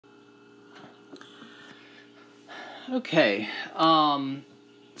Okay,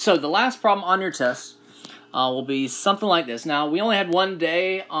 so the last problem on your test will be something like this. Now, we only had one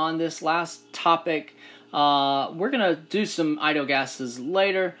day on this last topic. We're going to do some ideal gases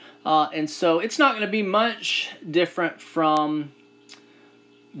later, and so it's not going to be much different from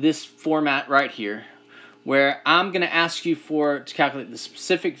this format right here, where I'm going to ask you to calculate the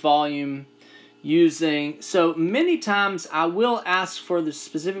specific volume using, so many times I will ask for the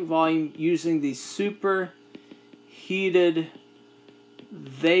specific volume using the superheated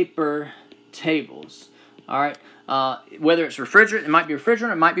vapor tables. All right, whether it's refrigerant, it might be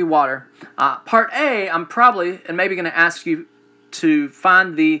refrigerant, it might be water. Part A, I'm probably and maybe going to ask you to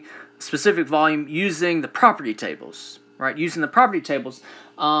find the specific volume using the property tables. Right, using the property tables.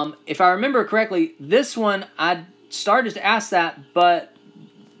 If I remember correctly, this one I started to ask that, but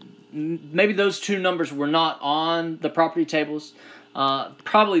maybe those two numbers were not on the property tables.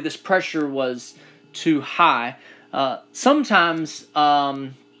 Probably this pressure was too high. Sometimes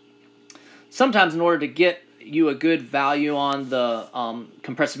in order to get you a good value on the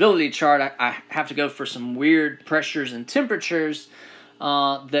compressibility chart, I have to go for some weird pressures and temperatures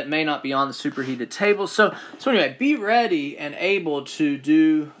that may not be on the superheated table. So anyway, be ready and able to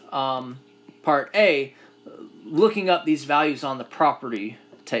do part A, looking up these values on the property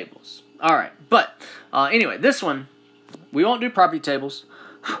tables. All right, but anyway, this one we won't do property tables,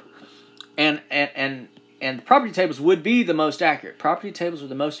 and the property tables would be the most accurate. Property tables are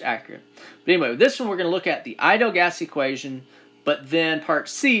the most accurate. But anyway, this one we're going to look at the ideal gas equation, but then part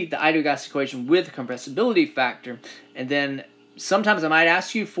C, the ideal gas equation with the compressibility factor, and then sometimes I might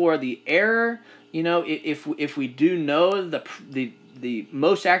ask you for the error. You know, if we do know the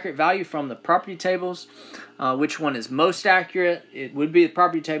most accurate value from the property tables, which one is most accurate? It would be the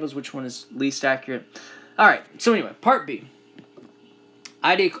property tables. Which one is least accurate? All right. So anyway, part B.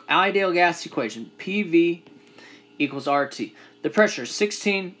 Ideal gas equation, PV equals RT. The pressure,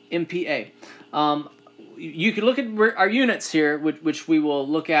 16 MPa. You can look at our units here, which we will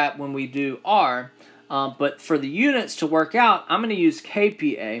look at when we do R. But for the units to work out, I'm going to use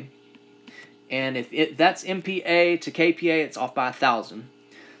kPa. And if that's MPa to kPa, it's off by 1,000.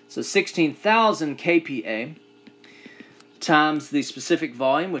 So 16,000 kPa times the specific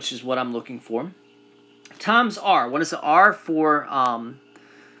volume, which is what I'm looking for, times R. What is the R for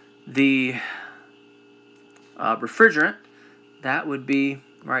the refrigerant? That would be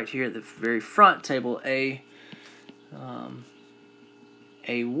right here at the very front, table A1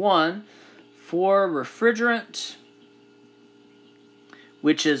 for refrigerant,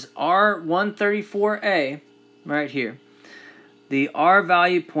 which is R134A right here. The R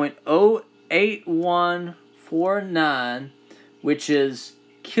value 0.08149, which is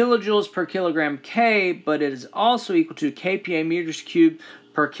kilojoules per kilogram K, but it is also equal to kPa meters cubed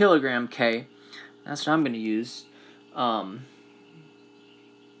per kilogram K. That's what I'm going to use.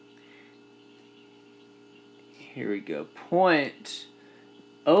 Here we go.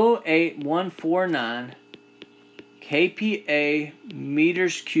 0.08149 kPa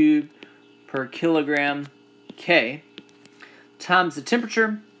meters cubed per kilogram K times the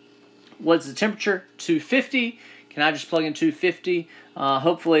temperature. What's the temperature? 250. Can I just plug in 250?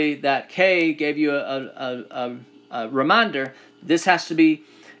 Hopefully that K gave you a reminder. This has to be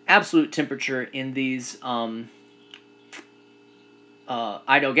absolute temperature in these ideal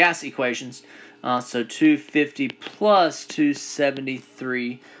gas equations. So 250 plus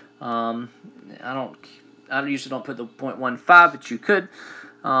 273. I usually don't put the 0.15, but you could.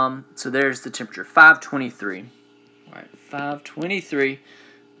 So there's the temperature, 523. All right, 523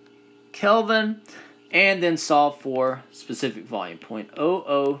 Kelvin, and then solve for specific volume,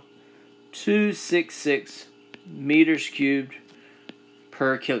 0.00266 meters cubed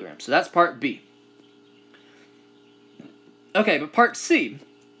per kilogram. So that's part B. Okay, but part C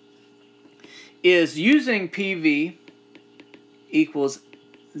is using PV equals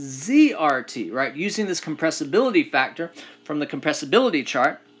ZRT, right? Using this compressibility factor from the compressibility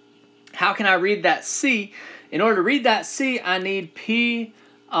chart. How can I read that C? In order to read that C, I need PR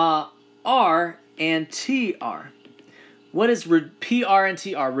and TR. What is PR and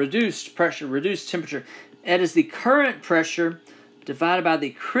TR? Reduced pressure, reduced temperature. That is the current pressure divided by the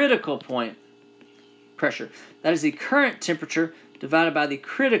critical point pressure. That is the current temperature divided by the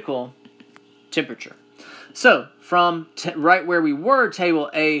critical temperature. So from right where we were, table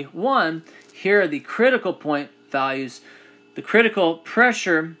A1, here are the critical point values. The critical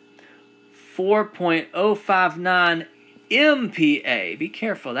pressure, 4.059 MPa. Be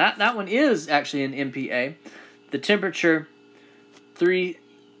careful. That one is actually an MPa. The temperature,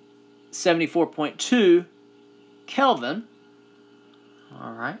 374.2 Kelvin.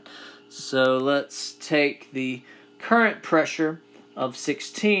 All right. So let's take the current pressure of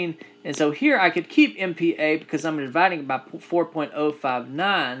 16. And so here I could keep MPa because I'm dividing it by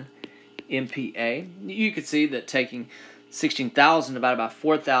 4.059 MPa. You could see that taking 16,000 divided by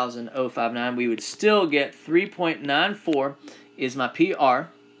 4,059, we would still get 3.94 is my PR,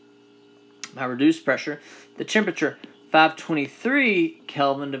 my reduced pressure. The temperature, 523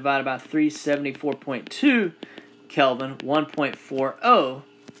 Kelvin divided by 374.2 Kelvin, 1.40.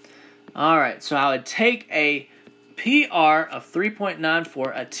 All right, so I would take a PR of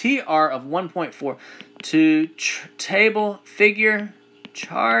 3.94, a TR of 1.4 to table figure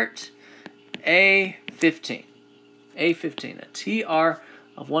chart A15. A15, a TR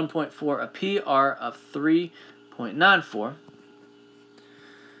of 1.4, a PR of 3.94.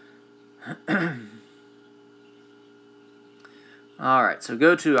 All right, so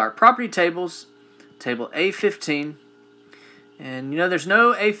go to our property tables, table A15. And you know there's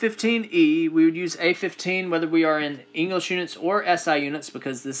no A15E. We would use A15 whether we are in English units or SI units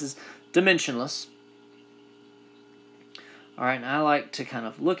because this is dimensionless. All right, and I like to kind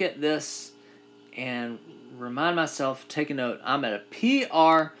of look at this and remind myself, take a note, I'm at a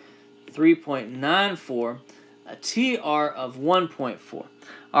PR 3.94, a TR of 1.4.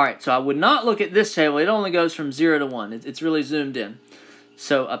 All right, so I would not look at this table. It only goes from 0 to 1. It's really zoomed in.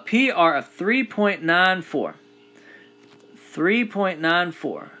 So a PR of 3.94.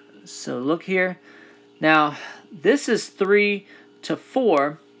 3.94. So look here. Now, this is 3 to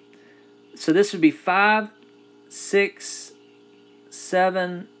 4. So this would be 5, 6,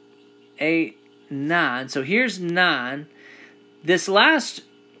 7, 8, 9. So here's 9. This last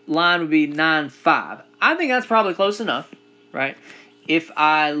line would be 9, 5. I think that's probably close enough, right? If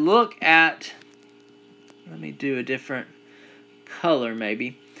I look at, let me do a different color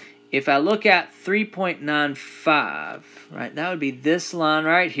maybe. If I look at 3.95, right, that would be this line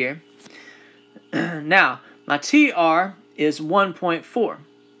right here. Now, my TR is 1.4.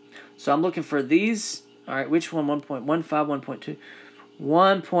 So I'm looking for these, all right, which one? 1.15, 1.2,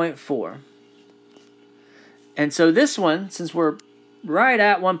 1.4. And so this one, since we're right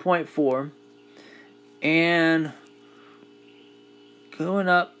at 1.4, and going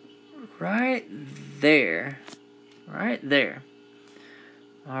up right there,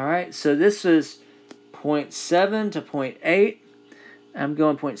 All right, so this is 0.7 to 0.8. I'm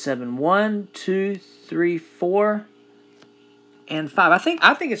going 0.71, 2, 3, 4, and 5. I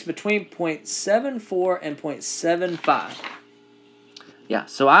think it's between 0.74 and 0.75. Yeah,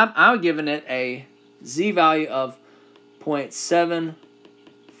 so I'm giving it a Z value of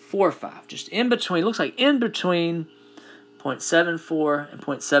 0.745. Just in between, looks like in between 0.74 and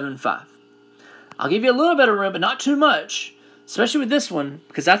 0.75. I'll give you a little bit of room, but not too much. Especially with this one,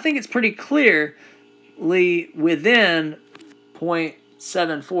 because I think it's pretty clearly within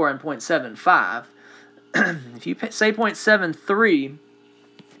 0.74 and 0.75. If you say 0.73,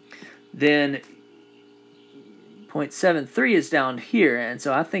 then 0.73 is down here, and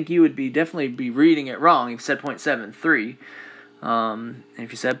so I think you would definitely be reading it wrong if you said 0.73.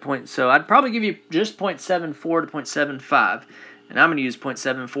 If you said so I'd probably give you just 0.74 to 0.75, and I'm going to use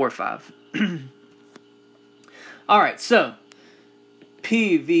 0.745. All right, so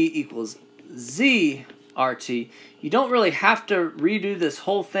PV equals ZRT. You don't really have to redo this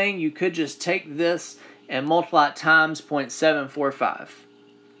whole thing. You could just take this and multiply it times 0.745.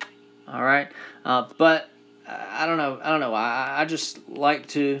 All right, but I don't know. I just like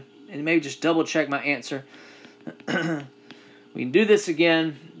to and maybe just double check my answer. We can do this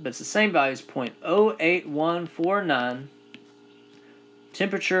again, but it's the same value as 0.08149.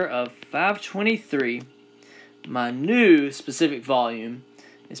 Temperature of 523. My new specific volume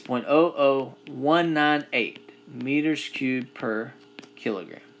is 0.00198 meters cubed per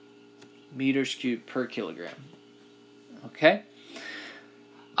kilogram. Meters cubed per kilogram. Okay?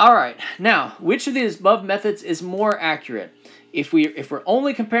 All right. Now, which of these above methods is more accurate? If we're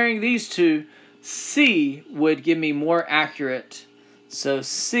only comparing these two, C would give me more accurate. So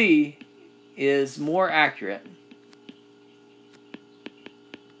C is more accurate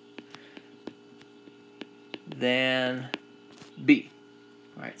than B.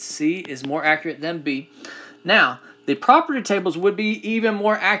 All right, C is more accurate than B. Now, the property tables would be even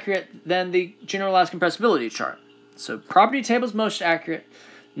more accurate than the generalized compressibility chart. So property table is most accurate.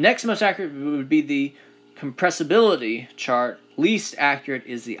 Next most accurate would be the compressibility chart. Least accurate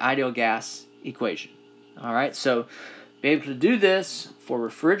is the ideal gas equation. All right, so be able to do this for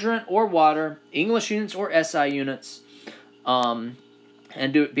refrigerant or water, English units or SI units, and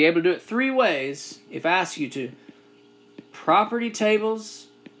be able to do it three ways if I ask you to. Property tables,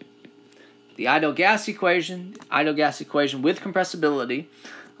 the ideal gas equation with compressibility,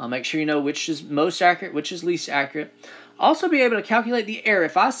 Make sure you know which is most accurate, which is least accurate. Also be able to calculate the error.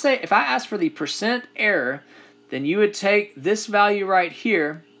 If I ask for the percent error, then you would take this value right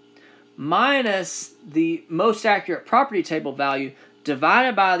here minus the most accurate property table value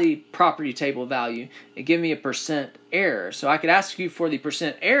divided by the property table value and give me a percent error. So I could ask you for the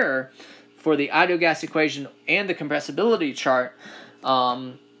percent error for the ideal gas equation and the compressibility chart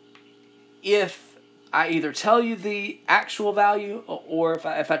if I either tell you the actual value or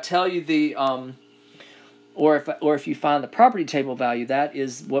if I tell you the or if you find the property table value. That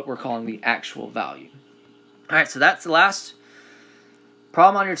is what we're calling the actual value. All right, so that's the last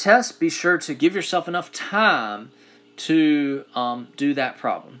problem on your test. Be sure to give yourself enough time to do that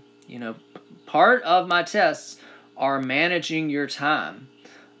problem. You know, part of my tests are managing your time,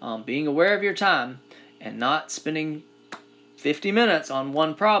 being aware of your time, and not spending 50 minutes on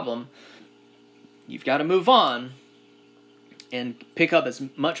one problem. You've got to move on and pick up as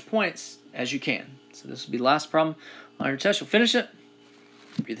much points as you can. So this will be the last problem on your test. You'll finish it,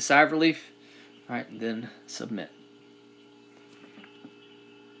 breathe a sigh of relief, all right, and then submit.